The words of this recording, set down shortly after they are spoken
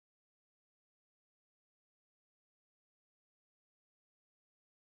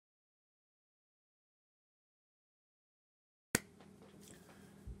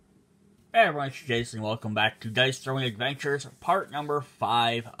Hey everyone, it's Jason. Welcome back to Dice Throwing Adventures, part number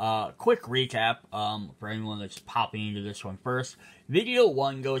 5. Quick recap for anyone that's popping into this one first. Video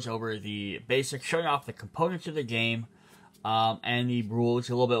 1 goes over the basics, showing off the components of the game and the rules.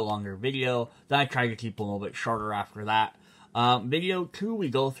 A little bit longer video. Then I try to keep a little bit shorter after that. Video 2, we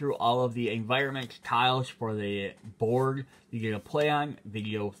go through all of the environment tiles for the board you get to play on.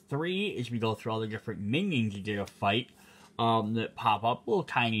 Video 3 is we go through all the different minions you get to fight that pop up, little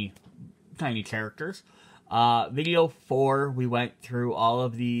tiny characters. Video 4, we went through all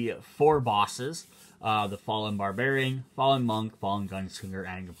of the 4 bosses. The Fallen Barbarian, Fallen Monk, Fallen Gunslinger,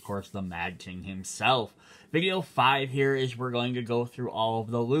 and of course the Mad King himself. Video 5 here is we're going to go through all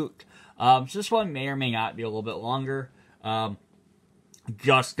of the loot. So this one may or may not be a little bit longer,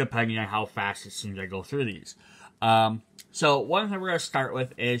 just depending on how fast it seems I go through these. So one thing we're going to start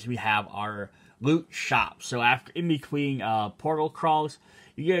with is we have our loot shop. So after in between portal crawls,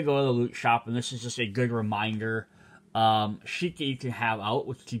 you gotta go to the loot shop, and this is just a good reminder sheet that you can have out,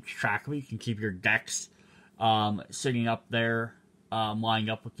 which keeps track of it. You can keep your decks sitting up there,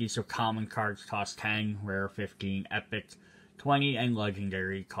 lined up with these. So common cards cost 10, rare 15, epic 20, and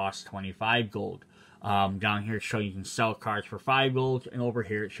legendary cost 25 gold. Down here it shows you can sell cards for 5 gold, and over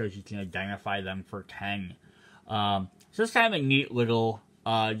here it shows you can identify them for 10. So it's kind of a neat little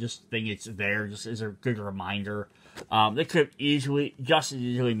just thing. It's there just as a good reminder. They could just as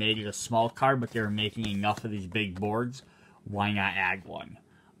easily made it a small card, but they were making enough of these big boards. Why not add one?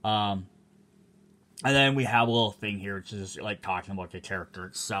 And then we have a little thing here, which is like talking about the character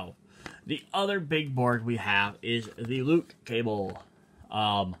itself. The other big board we have is the loot table.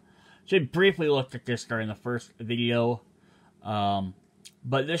 So I briefly looked at this during the first video,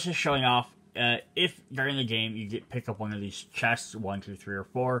 but this is showing off if during the game you pick up one of these chests, 1, 2, 3, or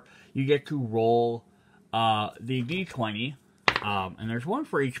 4, you get to roll the D20, and there's one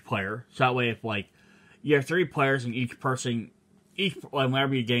for each player. So that way, if like you have 3 players and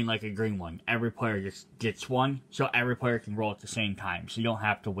whenever you gain like a green one, every player just gets one. So every player can roll at the same time. So you don't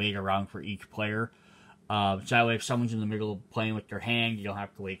have to wait around for each player. So that way, if someone's in the middle of playing with their hand, you don't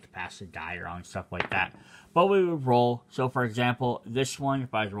have to wait to pass the die around and stuff like that. But we would roll. So for example, this one,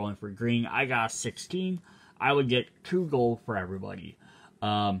 if I was rolling for green, I got a 16. I would get 2 gold for everybody.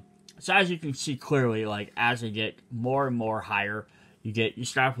 So as you can see clearly, like as they get more and more higher, you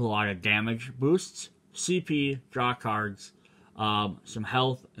start with a lot of damage boosts, CP, draw cards, some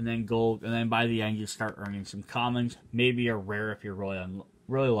health, and then gold, and then by the end you start earning some commons, maybe a rare if you're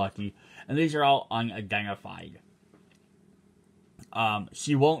really lucky, and these are all unidentified. So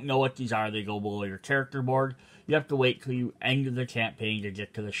you won't know what these are. They go below your character board. You have to wait till you end the campaign to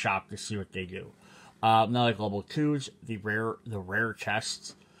get to the shop to see what they do. Now like level 2s, the rare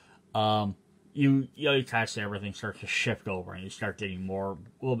chests. You kind of see everything starts to shift over, and you start getting a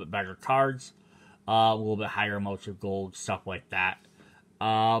little bit better cards, a little bit higher amounts of gold, stuff like that.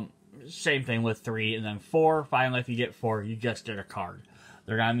 Same thing with 3, and then 4. Finally, if you get 4, you just get a card.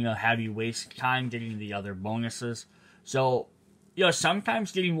 They're not going to have you waste time getting the other bonuses. So,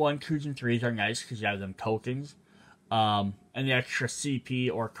 sometimes getting 1, 2s, and 3s are nice because you have them tokens. And the extra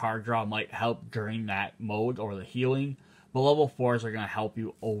CP or card draw might help during that mode or the healing. But level 4s are going to help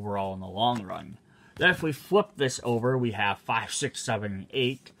you overall in the long run. Then if we flip this over, we have 5, 6, 7, and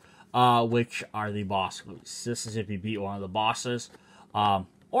 8, which are the boss loots. This is if you beat one of the bosses,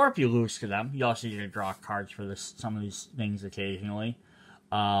 or if you lose to them. You also get to draw cards for some of these things occasionally.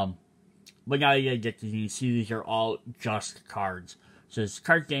 But now you can see these are all just cards. So this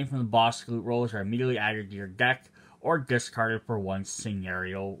card gained from the boss loot rolls are immediately added to your deck, or discarded for one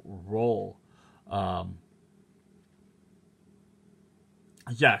scenario roll.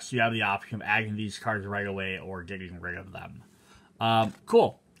 Yes, you have the option of adding these cards right away or getting rid of them.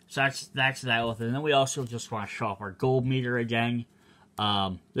 Cool. So that's that with it. And then we also just want to show off our gold meter again.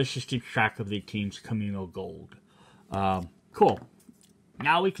 This just keeps track of the team's communal gold. Cool.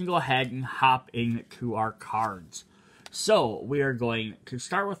 Now we can go ahead and hop into our cards. So we are going to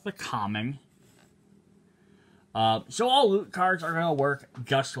start with the common. So all loot cards are going to work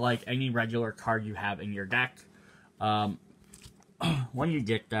just like any regular card you have in your deck. When you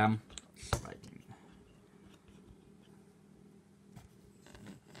get them, I can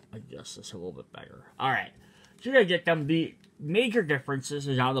adjust this a little bit better. Alright, so you're going to get them. The major differences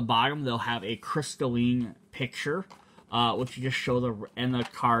is on the bottom, they'll have a crystalline picture, which you just show and the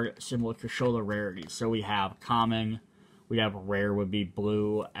card symbol to show the rarities. So we have common, we have rare would be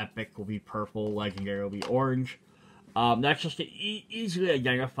blue, epic will be purple, legendary will be orange. That's just to easily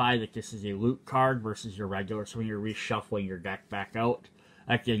identify that this is a loot card versus your regular. So when you're reshuffling your deck back out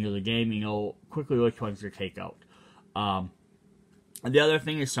at the end of the game, you know quickly which ones to take out. And the other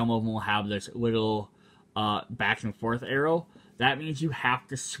thing is some of them will have this little back and forth arrow. That means you have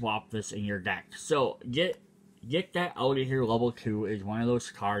to swap this in your deck. So get that out of here. Level 2 is one of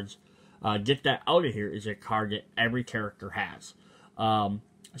those cards. Get that out of here is a card that every character has.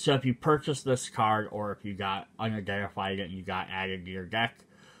 So if you purchase this card, or if you got unidentified and you got added to your deck,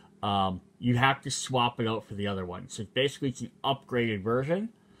 you have to swap it out for the other one. So basically it's an upgraded version.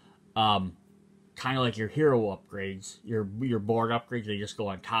 Kind of like your hero upgrades, your board upgrades, they just go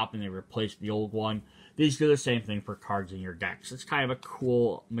on top and they replace the old one. These do the same thing for cards in your decks. It's kind of a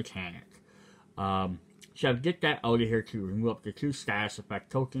cool mechanic. So get that out of here to remove up to 2 status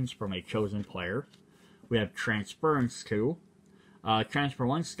effect tokens from a chosen player. We have Transference 2. Transfer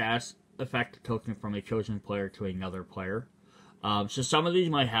 1 status effect token from a chosen player to another player. So some of these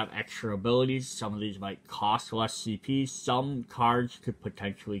might have extra abilities. Some of these might cost less CP. Some cards could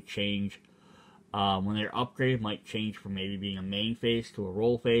potentially change. When they're upgraded, might change from maybe being a main phase to a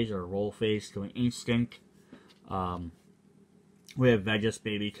roll phase, or a roll phase to an instant. We have Vegas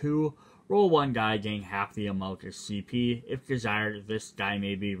Baby 2. Roll 1 die, gain half the amount of CP. If desired, this die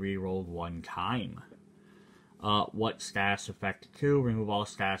may be re-rolled 1 time. What status effect 2? Remove all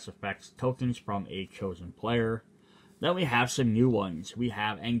status effects tokens from a chosen player. Then we have some new ones. We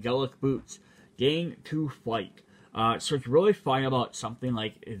have Angelic Boots. Gain 2 flight. So what's really fun about something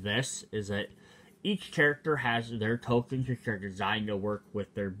like this is that each character has their tokens which are designed to work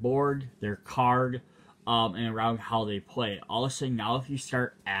with their board, their card, and around how they play. All of a sudden, now if you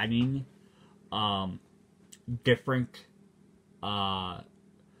start adding different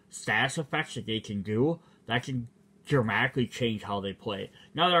status effects that they can do, that can dramatically change how they play.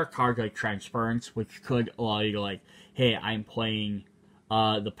 Now there are cards like Transference, which could allow you to, like, hey, I'm playing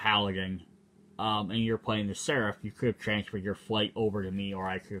the Paladin, and you're playing the Seraph. You could have transferred your flight over to me, or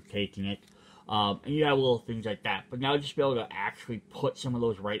I could have taken it. And you have little things like that. But now just be able to actually put some of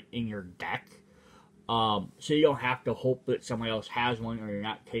those right in your deck. So you don't have to hope that somebody else has one, or you're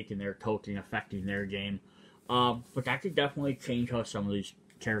not taking their token, affecting their game. But that could definitely change how some of these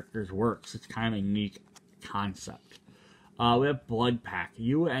characters work. It's kind of a unique concept. We have Blood Pact.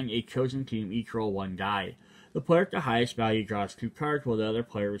 You and a chosen team each roll 1 die. The player at the highest value draws 2 cards, while the other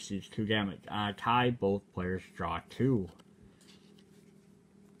player receives 2 damage. On a tie, both players draw 2.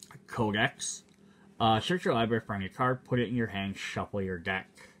 Codex. Search your library, find a card, put it in your hand, shuffle your deck.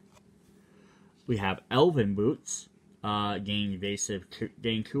 We have Elven Boots. Gain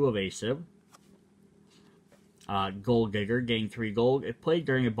 2 evasive. Gold Digger, gain 3 gold. If played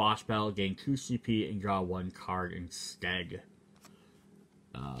during a boss battle, gain 2 CP and draw 1 card instead.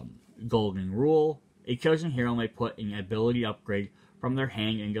 Golden Rule. A chosen hero may put an ability upgrade from their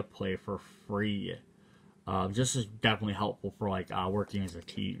hand into play for free. This is definitely helpful for, like, working as a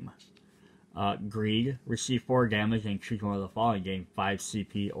team. Greed. Receive 4 damage and choose one of the following. Gain 5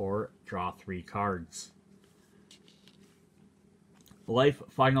 CP or draw 3 cards. Life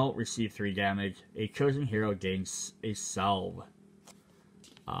Final. Receive 3 damage. A chosen hero gains a salve.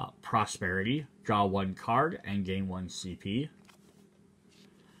 Prosperity. Draw 1 card and gain 1 CP.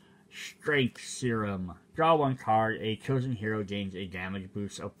 Strength Serum. Draw 1 card. A chosen hero gains a damage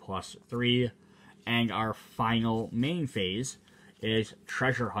boost of +3. And our final main phase is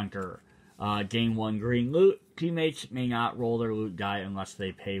Treasure Hunter. Gain 1 green loot. Teammates may not roll their loot die unless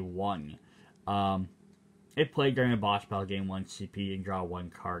they pay 1. If played during a boss battle, gain 1 CP and draw 1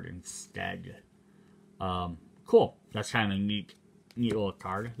 card instead. Cool. That's kind of a neat little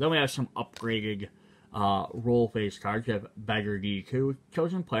card. Then we have some upgraded roll phase cards. We have Beggar D2.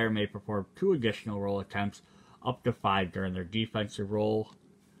 Chosen player may perform 2 additional roll attempts, up to 5 during their defensive roll.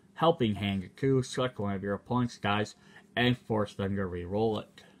 Helping Hand 2. Select one of your opponent's dice and force them to re-roll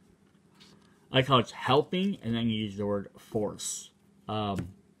it. I like how it's helping, and then you use the word force.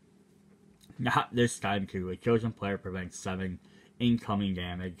 Not this time, too. A chosen player prevents 7 incoming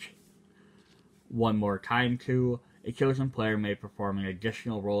damage. One more time, too. A chosen player may perform an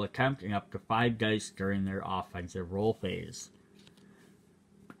additional roll attempt and up to 5 dice during their offensive roll phase.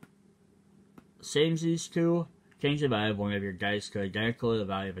 Same as these two. Change the value of one of your dice to identical to the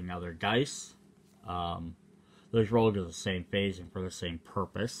value of another dice. Those rolls are the same phase and for the same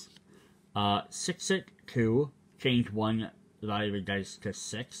purpose. 6-it 2. Change the value of your dice to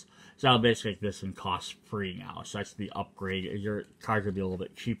 6. So that'll basically make this one cost free now. So that's the upgrade. Your cards will be a little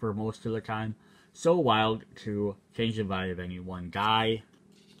bit cheaper most of the time. So Wild 2. Change the value of any one die.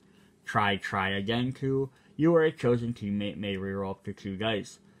 Try again 2. You or a chosen teammate may reroll up to 2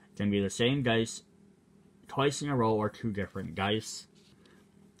 dice. It can be the same dice twice in a row or 2 different dice.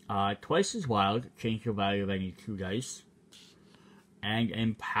 Twice as Wild. Change the value of any 2 dice. And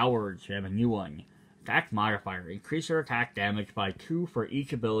Empowered. So you have a new one. Attack modifier. Increase your attack damage by 2 for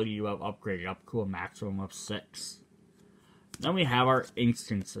each ability you have upgraded up to a maximum of 6. Then we have our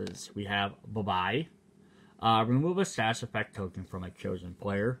instances. We have Bye-Bye. Remove a status effect token from a chosen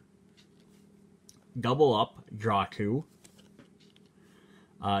player. Double Up, draw 2.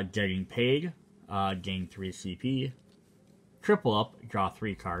 Getting Paid, gain 3 CP. Triple Up, draw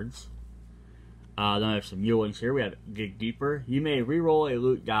 3 cards. Then I have some new ones here. We have Dig Deeper. You may reroll a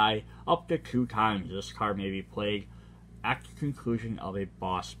loot die up to 2 times. This card may be played at the conclusion of a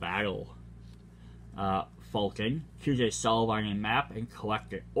boss battle. Falcon. Choose a cell on a map and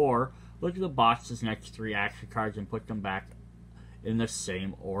collect it. Or look at the box's next 3 action cards and put them back in the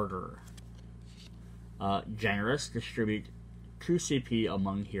same order. Generous. Distribute 2 CP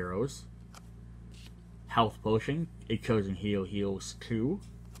among heroes. Health Potion. A chosen hero heals 2.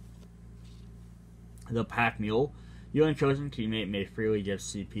 The Pack Mule. You and chosen teammate may freely give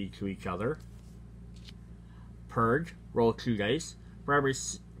CP to each other. Purge. Roll 2 dice. For every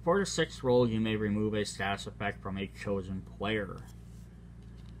 4 to 6 roll, you may remove a status effect from a chosen player.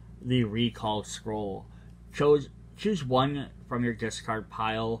 The Recall Scroll. Choose one from your discard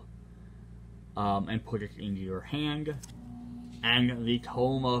pile and put it into your hand. And the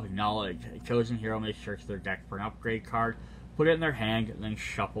Tome of Knowledge. A chosen hero may search their deck for an upgrade card, put it in their hand, and then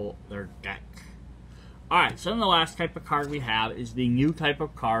shuffle their deck. Alright, so then the last type of card we have is the new type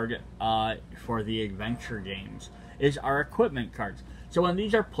of card for the adventure games, is our equipment cards. So when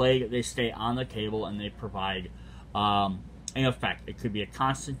these are played, they stay on the table and they provide an effect. It could be a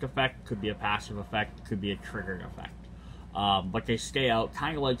constant effect, could be a passive effect, could be a triggered effect. But they stay out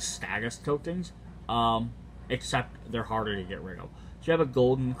kind of like status tokens, except they're harder to get rid of. So you have a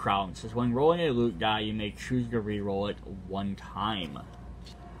Golden Crown. It says when rolling a loot die, you may choose to re-roll it 1 time.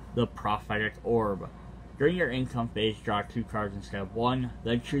 The Prophetic Orb. During your income phase, draw 2 cards instead of 1,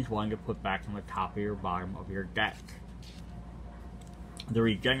 then choose 1 to put back on the top of your bottom of your deck. The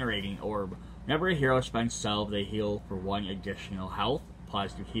Regenerating Orb. Whenever a hero spends salve, they heal for 1 additional health,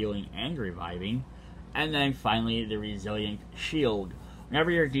 applies to healing and reviving. And then finally, the Resilient Shield. Whenever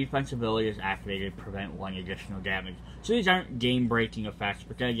your defense ability is activated, prevent 1 additional damage. So these aren't game-breaking effects,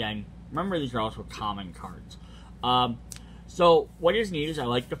 but then again, remember these are also common cards. So what is neat is I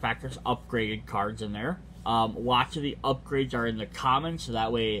like the fact there's upgraded cards in there. Lots of the upgrades are in the common, so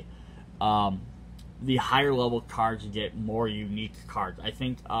that way the higher level cards get more unique cards. I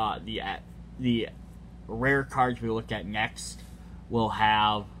think the rare cards we look at next will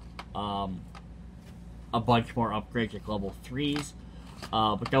have a bunch more upgrades like level 3s.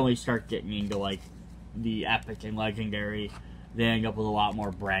 But then we start getting into like the epic and legendary, they end up with a lot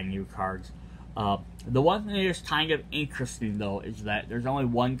more brand new cards. The one thing that is kind of interesting though is that there's only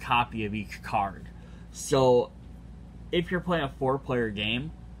 1 copy of each card. So if you're playing a 4-player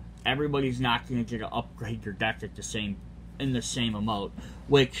game, everybody's not going to get to upgrade your deck at in the same amount.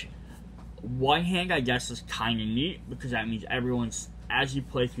 Which, one hand I guess is kind of neat because that means as you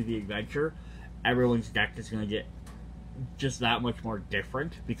play through the adventure, everyone's deck is going to get just that much more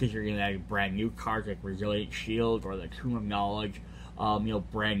different because you're going to add brand new cards like Resilient Shield or the Tomb of Knowledge,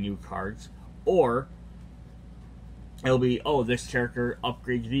 brand new cards. Or it'll be, oh, this character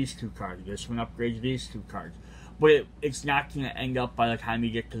upgrades these 2 cards, this one upgrades these 2 cards. But it's not going to end up by the time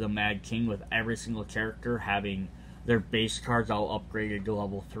you get to the Mad King with every single character having their base cards all upgraded to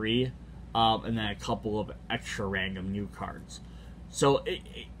level 3, and then a couple of extra random new cards. So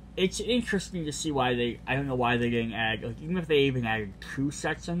it's interesting to see why I don't know why they didn't add, like, even if they even added 2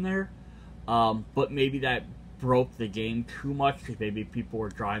 sets in there, but maybe that broke the game too much because maybe people were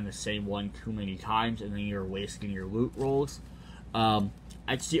drawing the same one too many times and then you're wasting your loot rolls.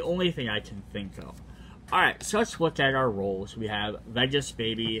 It's the only thing I can think of. Alright, so let's look at our rolls. We have Vegas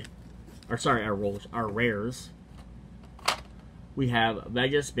Baby, our rares. We have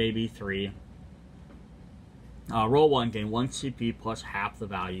Vegas Baby 3. Roll 1, gain 1 CP plus half the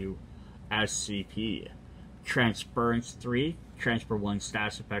value as CP. Transference 3, transfer 1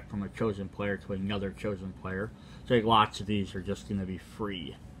 status effect from a chosen player to another chosen player. So like, lots of these are just going to be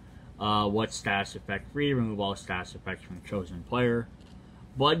free. What status effect free? Remove all status effects from a chosen player.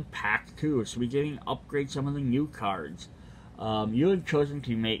 Blood Pact 2, so we're getting upgrade some of the new cards. You and chosen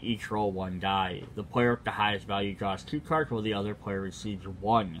teammate each roll 1 die. The player with the highest value draws 2 cards while the other player receives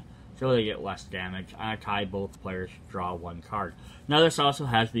 1. So they get less damage. On a tie, both players draw 1 card. Now this also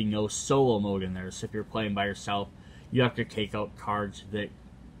has the no solo mode in there, so if you're playing by yourself, you have to take out cards that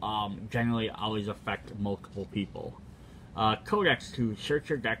generally always affect multiple people. Codex 2, search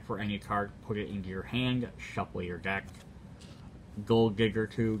your deck for any card, put it into your hand, shuffle your deck. Gold Digger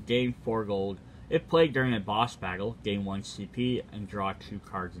 2, gain 4 gold. If played during a boss battle, gain 1 CP and draw 2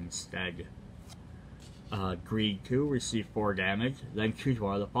 cards instead. Greed 2, receive 4 damage, then choose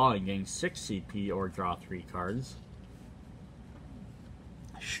one of the following, gain 6 CP or draw 3 cards.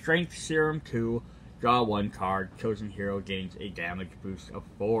 Strength Serum 2, draw 1 card, chosen hero gains a damage boost of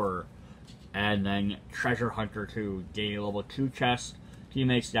 4. And then Treasure Hunter 2, gain a level 2 chest,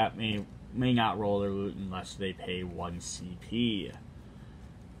 teammates that may not roll their loot unless they pay 1 CP.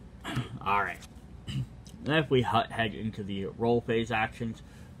 Alright. Then if we head into the roll phase actions,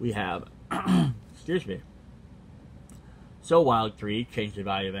 we have, excuse me, So Wild 3, change the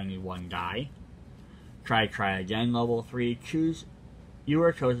value of any one die. Try again, level 3, choose,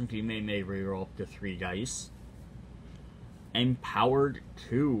 your chosen teammate may reroll up to 3 dice. Empowered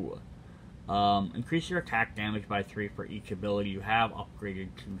 2, increase your attack damage by 3 for each ability you have, upgraded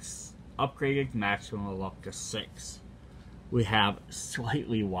maximum of up to 6. We have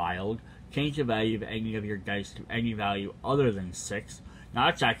Slightly Wild, change the value of any of your dice to any value other than 6. Now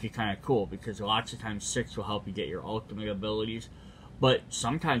that's actually kind of cool, because lots of times 6 will help you get your ultimate abilities, but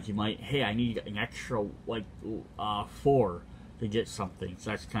sometimes you might, hey, I need an extra, like, 4 to get something,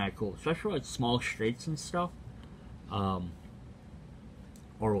 so that's kind of cool, especially for, like, small straights and stuff, or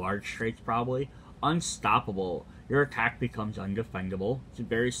large straights probably. Unstoppable, your attack becomes undefendable. It's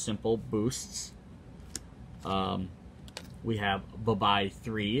very simple boosts. We have Bye-Bye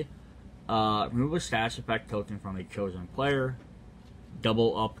 3, remove a status effect token from a chosen player.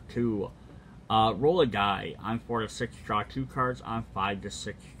 Double Up 2, roll a die. On 4 to 6, draw 2 cards. On 5 to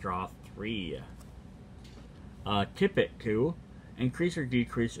 6, draw 3. Tip It 2, increase or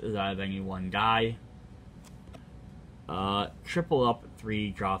decrease the value of any one die. Triple Up 3,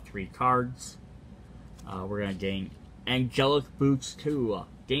 draw 3 cards. We're going to gain Angelic Boots 2,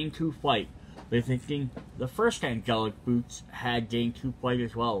 gain 2 flight. But thinking the first Angelic Boots had gain 2 flight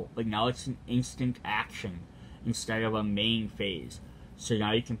as well, but now it's an instant action instead of a main phase. So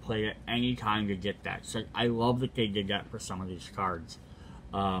now you can play it any time to get that. So I love that they did that for some of these cards.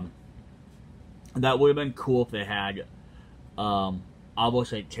 That would have been cool if they had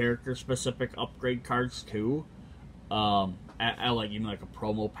almost like character-specific upgrade cards too. At like even like a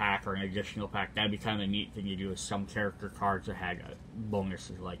promo pack or an additional pack. That'd be kind of a neat thing to do with some character cards that had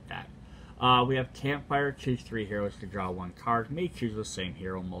bonuses like that. We have Campfire, choose 3 heroes to draw 1 card. May choose the same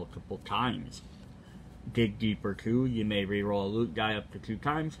hero multiple times. Dig Deeper 2, you may reroll a loot die up to 2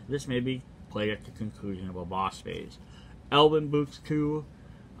 times. This may be played at the conclusion of a boss phase. Elven Boots 2,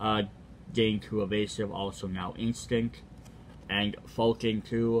 gain 2 evasive, also now instant. And Falcon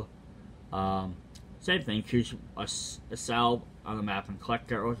 2, same thing, choose a salve on the map and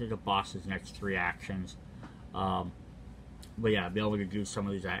collect it, or take the boss's next 3 actions. But yeah, be able to do some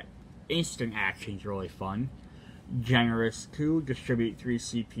of these instant actions really fun. Generous 2, distribute 3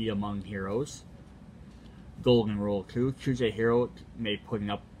 CP among heroes. Golden Rule 2, choose a hero may put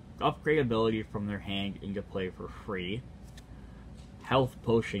an upgrade ability from their hand into play for free. Health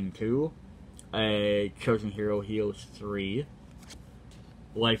Potion 2, a chosen hero heals 3.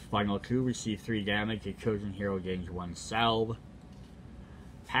 Life Funnel 2, receive 3 damage, a chosen hero gains 1 salve.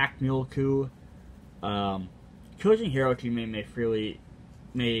 Pack Mule 2, chosen hero teammate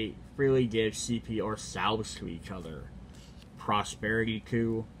may freely give CP or salves to each other. Prosperity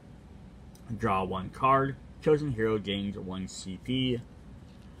 2, draw 1 card. Chosen hero gains 1 CP.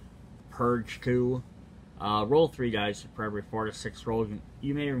 Purge 2. Roll 3 dice for every 4 to 6 rolls.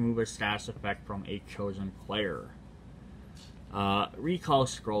 You may remove a status effect from a chosen player. Recall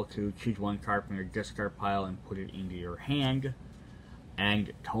Scroll 2. Choose 1 card from your discard pile and put it into your hand.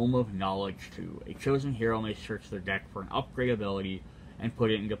 And Tome of Knowledge 2. A chosen hero may search their deck for an upgrade ability and put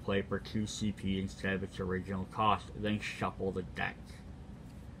it into play for 2 CP instead of its original cost. Then shuffle the deck.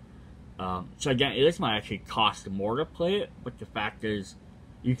 So again, this might actually cost more to play it, but the fact is,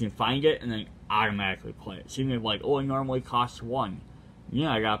 you can find it and then automatically play it. So you may be like, oh, it normally costs 1.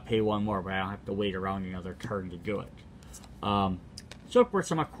 Yeah, I gotta pay 1 more, but I don't have to wait around another turn to do it. So for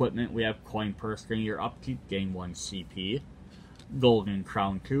some equipment, we have Coin Purse, gain your upkeep, gain 1 CP. Golden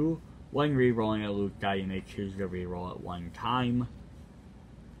Crown 2, when re-rolling a loot die, you may choose to re-roll at 1 time.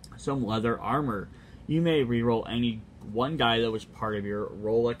 Some Leather Armor, you may re-roll any 1 die that was part of your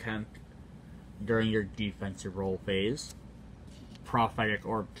roll attempt during your defensive roll phase. Prophetic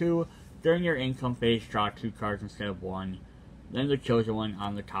Orb 2, during your income phase, draw 2 cards instead of 1, then the chosen one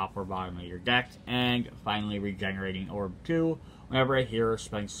on the top or bottom of your deck. And finally, Regenerating Orb 2, whenever a hero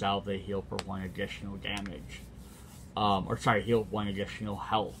spends salve, they heal for 1 additional damage. Heal 1 additional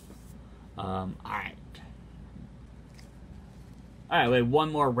health. Alright, we have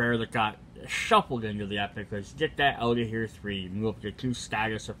 1 more rare that got shuffled into the epic. Let's get that out of here. 3, move up to 2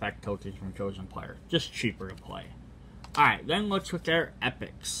 status effect tokens from chosen player. Just cheaper to play. Alright, then let's look at our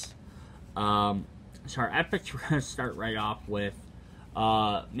epics. So our epics, we're going to start right off with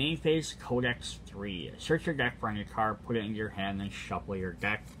main phase Codex 3. Search your deck for any card, put it into your hand, then shuffle your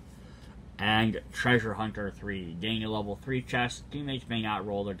deck. And Treasure Hunter 3. Gain a level 3 chest. Teammates may not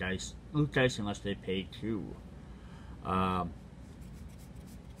roll their dice, loot dice unless they pay 2.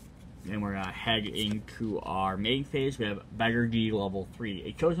 Then we're going to head into our main phase. We have Beggar D level 3.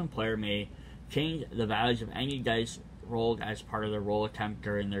 A chosen player may change the values of any dice rolled as part of their roll attempt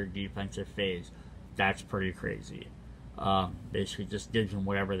during their defensive phase. That's pretty crazy. Basically just gives them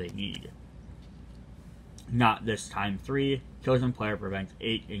whatever they need. Not this time 3. Chosen player prevents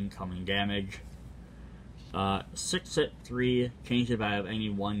 8 incoming damage. 6 at 3. Change the value of any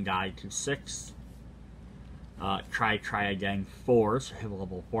one die to 6. Try again 4. So have a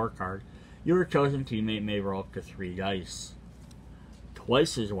level 4 card. Your chosen teammate may roll up to 3 dice.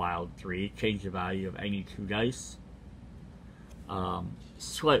 Twice as wild 3. Change the value of any 2 dice.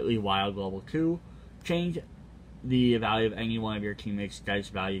 Slightly wild level 2. Change the value of any one of your teammates' dice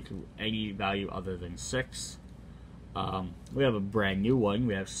value to any value other than 6. We have a brand new one.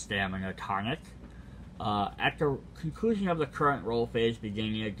 We have Stamina Tonic. At the conclusion of the current roll phase,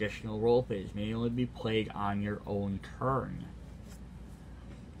 beginning an additional roll phase may only be played on your own turn.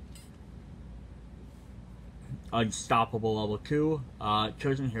 Unstoppable level 2.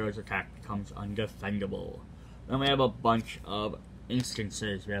 Chosen hero's attack becomes undefendable. Then we have a bunch of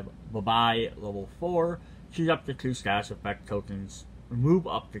instances. We have Bye-bye level 4. Choose up to 2 status effect tokens. Remove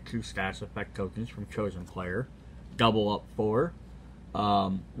up to 2 status effect tokens from chosen player. Double up 4.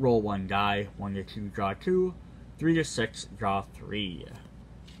 Roll 1 die. 1 to 2, draw 2. 3 to 6, draw 3.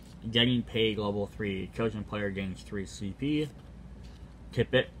 Getting paid level 3. Chosen player gains 3 CP.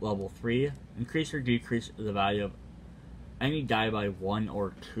 Tip it level 3. Increase or decrease the value of any die by 1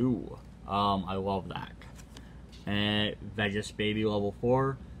 or 2. I love that. And Vegas Baby level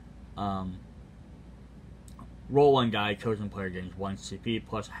 4. Roll 1 die, chosen player gains 1 CP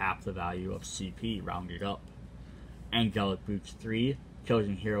plus half the value of CP, rounded up. Angelic Boots 3,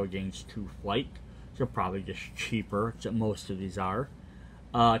 chosen hero gains 2 flight, so probably just cheaper, except most of these are.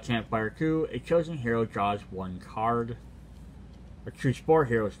 Campfire 2, a chosen hero draws 1 card. Or choose 4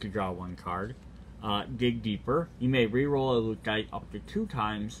 heroes to draw 1 card. Dig Deeper, you may reroll a loot die up to 2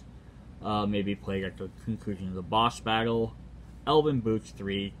 times, may be played at the conclusion of the boss battle. Elven Boots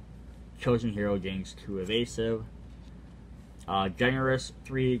 3, chosen hero gains 2 evasive. Generous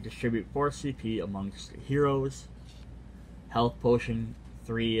 3, distribute 4 CP amongst heroes. Health Potion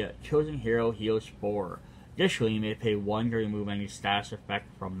 3, chosen hero heals 4. Additionally, you may pay 1 to remove any status effect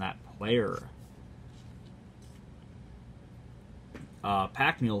from that player.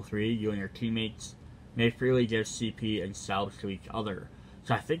 Pack Mule 3, you and your teammates may freely give CP and salves to each other.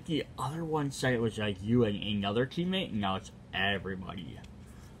 So I think the other one said it was like you and another teammate, and now it's everybody.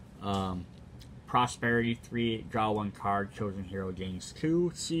 Prosperity 3, draw 1 card, chosen hero gains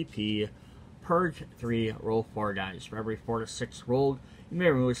 2 CP. Purge 3, roll 4 dice. For every 4 to 6 rolled, you may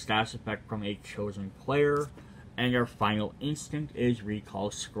remove a status effect from a chosen player. And our final instant is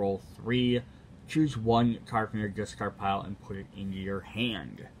Recall Scroll 3. Choose 1 card from your discard pile and put it into your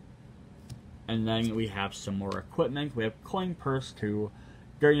hand. And then we have some more equipment. We have Coin Purse 2.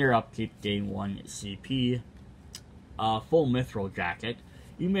 During your upkeep, gain 1 CP. Full Mithril Jacket.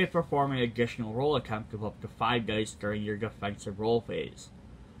 You may perform an additional roll attempt of up to 5 dice during your defensive roll phase.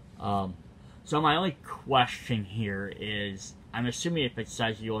 So my only question here is, I'm assuming if it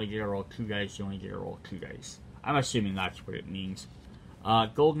says you only get to roll 2 dice, you only get to roll 2 dice. I'm assuming that's what it means.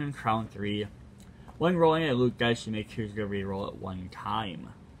 Golden Crown 3. When rolling a loot dice, you may choose to reroll it 1 time.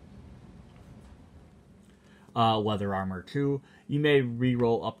 Leather Armor 2. You may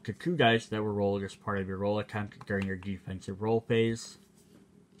reroll up to 2 dice that were rolled as part of your roll attempt during your defensive roll phase.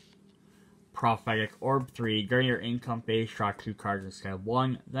 Prophetic Orb 3. During your income phase, draw 2 cards instead of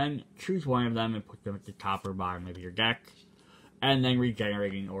 1. Then choose 1 of them and put them at the top or bottom of your deck. And then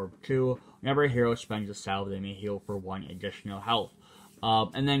Regenerating Orb 2. Whenever a hero spends a salve, they may heal for 1 additional health.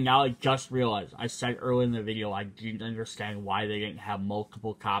 And then now I just realized, I said earlier in the video I didn't understand why they didn't have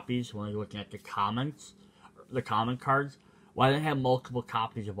multiple copies when I was looking at the comments, the comment cards. Why they have multiple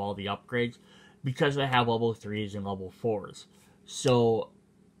copies of all the upgrades? Because they have level 3s and level 4s. So,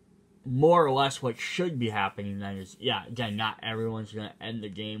 more or less what should be happening then is, yeah, again, not everyone's going to end the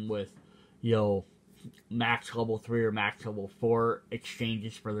game with, you know, max level 3 or max level 4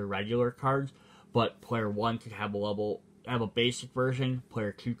 exchanges for the regular cards, but player 1 could have a basic version,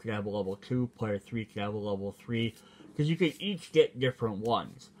 player 2 could have a level 2, player 3 could have a level 3, because you could each get different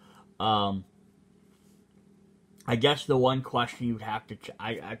ones. I guess the one question you'd have to,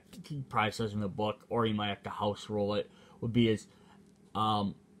 he probably says in the book, or you might have to house roll it, would be is,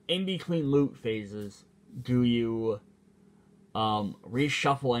 in between loot phases, do you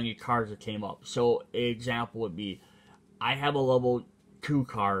reshuffle any cards that came up? So, an example would be, I have a level 2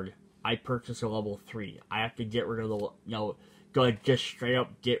 card, I purchase a level 3. I have to get rid of the, do I just straight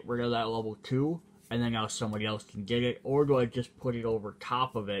up get rid of that level 2, and then now somebody else can get it? Or do I just put it over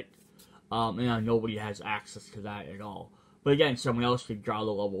top of it, and now nobody has access to that at all? But again, someone else could draw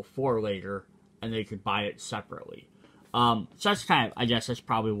the level 4 later, and they could buy it separately. So that's kind of, I guess that's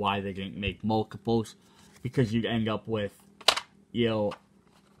probably why they didn't make multiples, because you'd end up with,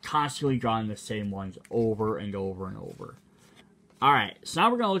 constantly drawing the same ones over and over and over. Alright, so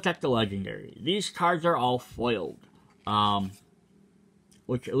now we're going to look at the legendary. These cards are all foiled.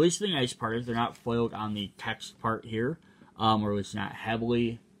 Which, at least the nice part is, they're not foiled on the text part here. Or at least not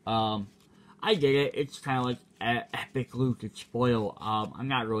heavily. I get it, it's kind of like epic loot could spoil. I'm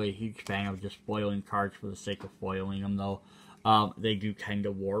not really a huge fan of just foiling cards for the sake of foiling them, though. They do tend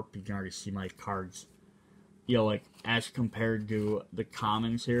to warp. You can already see my cards, like, as compared to the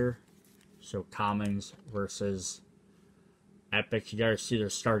commons here. So, commons versus epics, you gotta see they're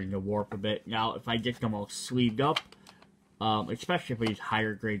starting to warp a bit. Now, if I get them all sleeved up, especially if I use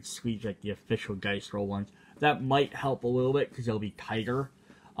higher grade sleeves like the official dice roll ones, that might help a little bit because they'll be tighter.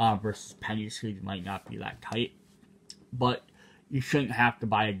 Versus penny sleeves might not be that tight. But you shouldn't have to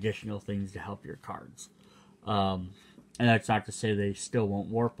buy additional things to help your cards. And that's not to say they still won't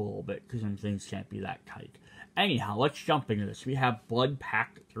warp a little bit, because some things can't be that tight. Anyhow, let's jump into this. We have Blood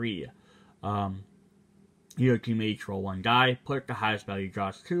Pact 3. Your team each roll 1 die. Put the highest value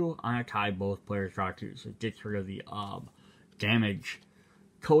draws 2. On a tie, both players draw 2. So it gets rid of the damage.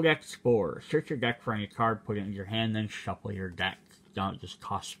 Codex 4. Search your deck for any card, put it in your hand, then shuffle your deck. Don't just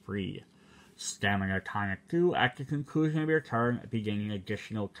cost free. Stamina Tonic 2. At the conclusion of your turn, beginning an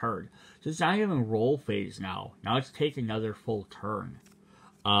additional turn. So it's not even roll phase now. Now let's take another full turn.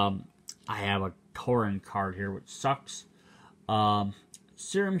 I have a Tauren card here, which sucks.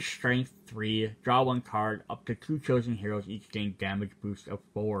 Serum Strength 3. Draw 1 card. Up to 2 chosen heroes each gain damage boost of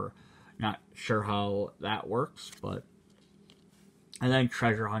 4. Not sure how that works, but... And then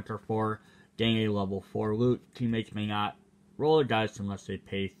Treasure Hunter 4. Gain a level 4 loot. Teammates may not roll the dice unless they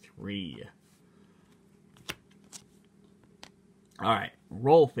pay 3. Alright,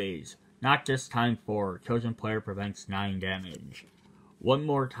 roll phase. Not this time 4. Chosen player prevents 9 damage. One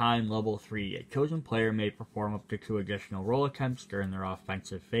more time, level 3. A chosen player may perform up to 2 additional roll attempts during their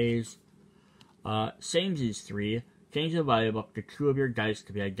offensive phase. Samesies 3. Change the value of up to 2 of your dice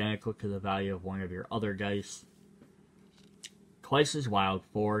to be identical to the value of one of your other dice. Twice as Wild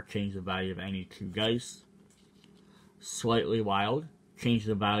 4. Change the value of any 2 dice. Slightly Wild. Change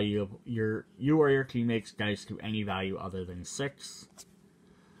the value of you or your teammates' dice to any value other than 6.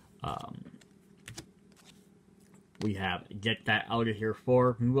 We have Get That Out of Here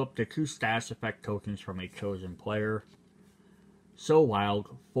 4. Move up to 2 status effect tokens from a chosen player. So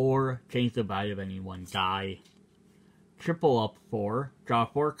Wild 4. Change the value of any 1 die. Triple Up 4. Draw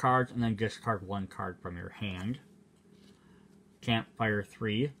 4 cards and then discard 1 card from your hand. Campfire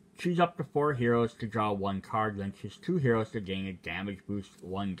 3. Choose up to 4 heroes to draw 1 card, then choose 2 heroes to gain a damage boost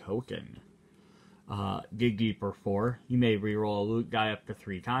 1 token. Dig Deeper 4. You may reroll a loot die up to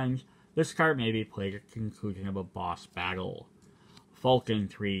 3 times. This card may be played at the conclusion of a boss battle. Falcon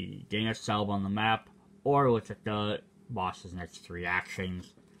 3. Gain a salve on the map, or look at the boss's next 3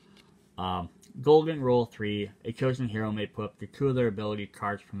 actions. Golden Rule 3. A chosen hero may put up to 2 of their ability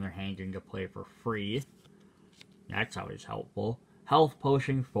cards from their hand into play for free. That's always helpful. Health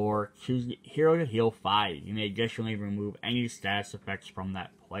Potion 4. Choose the hero to heal 5. You may additionally remove any status effects from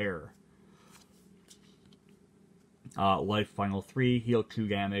that player. Life Funnel 3. Heal 2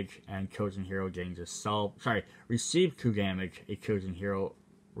 damage, and chosen hero gains a salve. Receive 2 damage. A chosen hero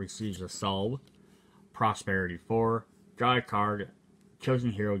receives a salve. Prosperity 4. Draw a card.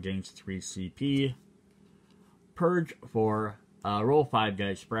 Chosen hero gains 3 CP. Purge 4. Roll 5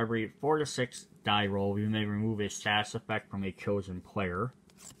 dice. For every 4 to 6 die roll, you may remove a status effect from a chosen player.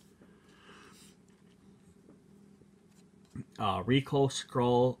 Recall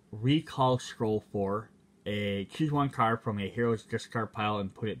Scroll 4. Choose 1 card from a hero's discard pile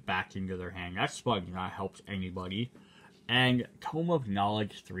and put it back into their hand. That's fun, that helps anybody. And Tome of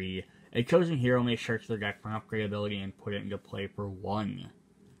Knowledge 3. A chosen hero may search their deck for an upgrade ability and put it into play for 1.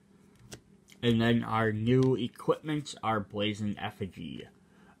 And then our new equipments are Blazing Effigy.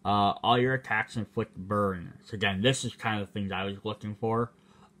 All your attacks inflict burn. So again, this is kind of the things I was looking for.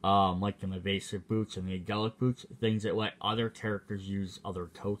 Like the Evasive Boots and the Angelic Boots. Things that let other characters use other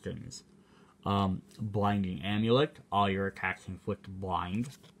tokens. Blinding Amulet. All your attacks inflict blind.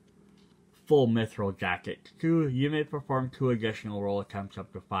 Full Mithril Jacket. 2. You may perform 2 additional roll attempts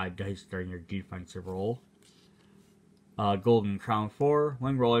up to 5 dice during your defensive roll. Golden Crown. 4.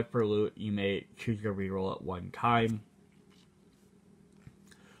 When rolling for loot, you may choose to reroll at 1 time.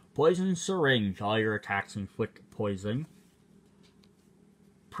 Poison Syringe. All your attacks inflict poison.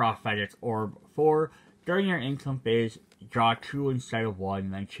 Prophetic Orb. 4. During your income phase, draw 2 instead of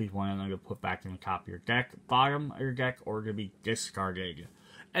 1, then choose one of them to put back in the top of your deck, bottom of your deck, or to be discarded.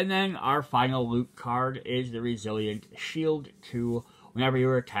 And then our final loot card is the Resilient Shield. 2. Whenever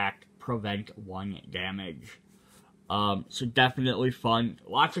you're attacked, prevent 1 damage. So definitely fun.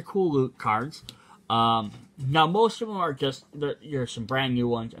 Lots of cool loot cards. Now, most of them are just, there's some brand new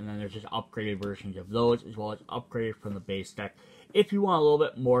ones, and then there's just upgraded versions of those, as well as upgraded from the base deck. If you want a little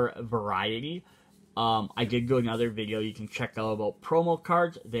bit more variety, I did do another video you can check out about promo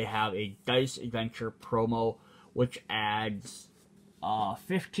cards. They have a Dice Adventure promo, which adds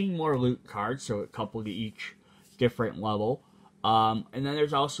 15 more loot cards, so a couple to each different level. And then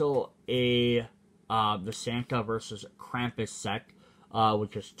there's also a the Santa versus Krampus set,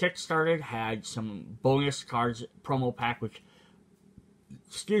 which was kickstarted, had some bonus cards promo pack, which,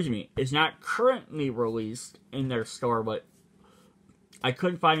 excuse me, is not currently released in their store, but I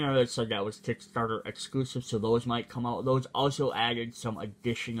couldn't find another that said that was Kickstarter exclusive, so those might come out. Those also added some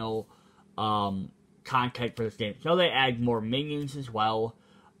additional content for this game. So they add more minions as well,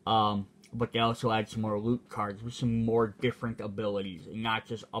 but they also add some more loot cards with some more different abilities, and not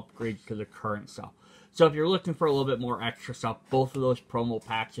just upgrades to the current stuff. So if you're looking for a little bit more extra stuff, both of those promo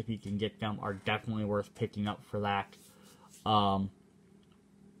packs, if you can get them, are definitely worth picking up for that.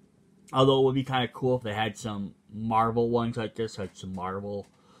 Although it would be kind of cool if they had some Marvel ones like this, like some Marvel.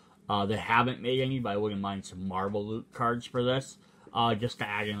 They haven't made any, but I wouldn't mind some Marvel loot cards for this. Just to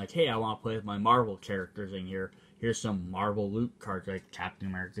add in, like, hey, I want to play with my Marvel characters in here. Here's some Marvel loot cards, like Captain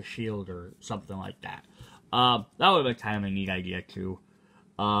America's Shield or something like that. That would have been kind of a neat idea, too.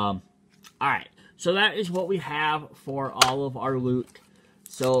 Alright, so that is what we have for all of our loot.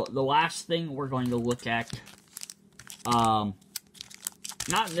 So the last thing we're going to look at,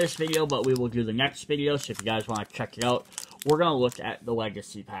 not in this video, but we will do the next video, so if you guys want to check it out, we're going to look at the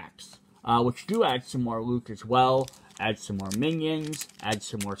Legacy Packs, which do add some more loot as well, add some more minions, add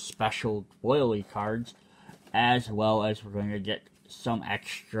some more special loyalty cards, as well as we're going to get some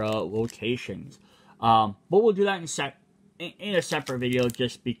extra locations. But we'll do that in a separate video,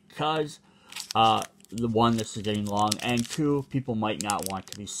 just because, one, this is getting long, and 2, people might not want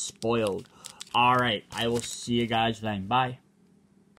to be spoiled. Alright, I will see you guys then. Bye.